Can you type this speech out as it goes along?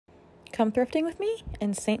Come thrifting with me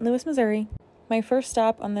in St. Louis, Missouri. My first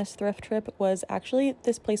stop on this thrift trip was actually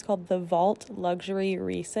this place called the Vault Luxury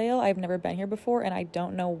Resale. I've never been here before, and I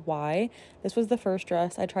don't know why. This was the first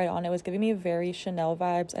dress I tried on. It was giving me very Chanel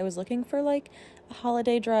vibes. I was looking for like a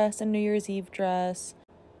holiday dress, a New Year's Eve dress.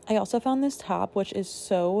 I also found this top, which is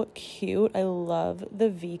so cute. I love the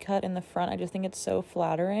V-cut in the front. I just think it's so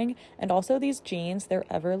flattering. And also these jeans, they're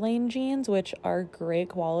Everlane jeans, which are great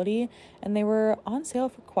quality. And they were on sale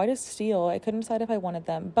for quite a steal. I couldn't decide if I wanted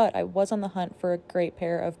them, but I was on the hunt for a great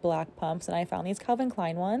pair of black pumps, and I found these Calvin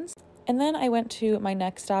Klein ones. And then I went to my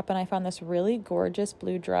next stop and I found this really gorgeous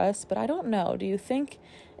blue dress, but I don't know. Do you think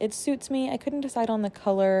it suits me? I couldn't decide on the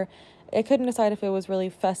color. I couldn't decide if it was really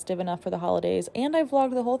festive enough for the holidays, and I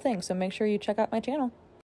vlogged the whole thing, so make sure you check out my channel.